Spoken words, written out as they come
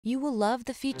You will love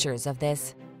the features of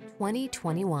this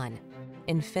 2021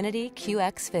 Infiniti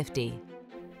QX50.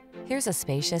 Here's a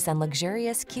spacious and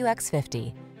luxurious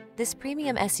QX50. This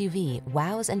premium SUV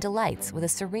wows and delights with a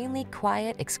serenely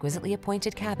quiet, exquisitely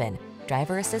appointed cabin,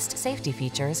 driver assist safety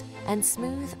features, and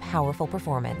smooth, powerful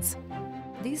performance.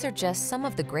 These are just some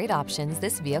of the great options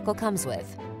this vehicle comes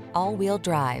with: all-wheel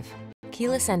drive,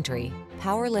 keyless entry,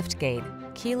 power liftgate,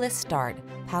 keyless start,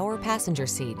 power passenger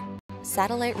seat,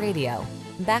 satellite radio,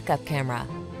 backup camera,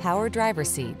 power driver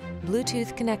seat,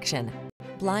 Bluetooth connection,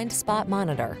 blind spot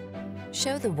monitor.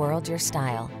 Show the world your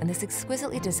style in this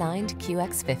exquisitely designed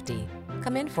QX50.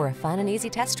 Come in for a fun and easy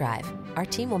test drive. Our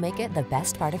team will make it the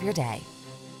best part of your day.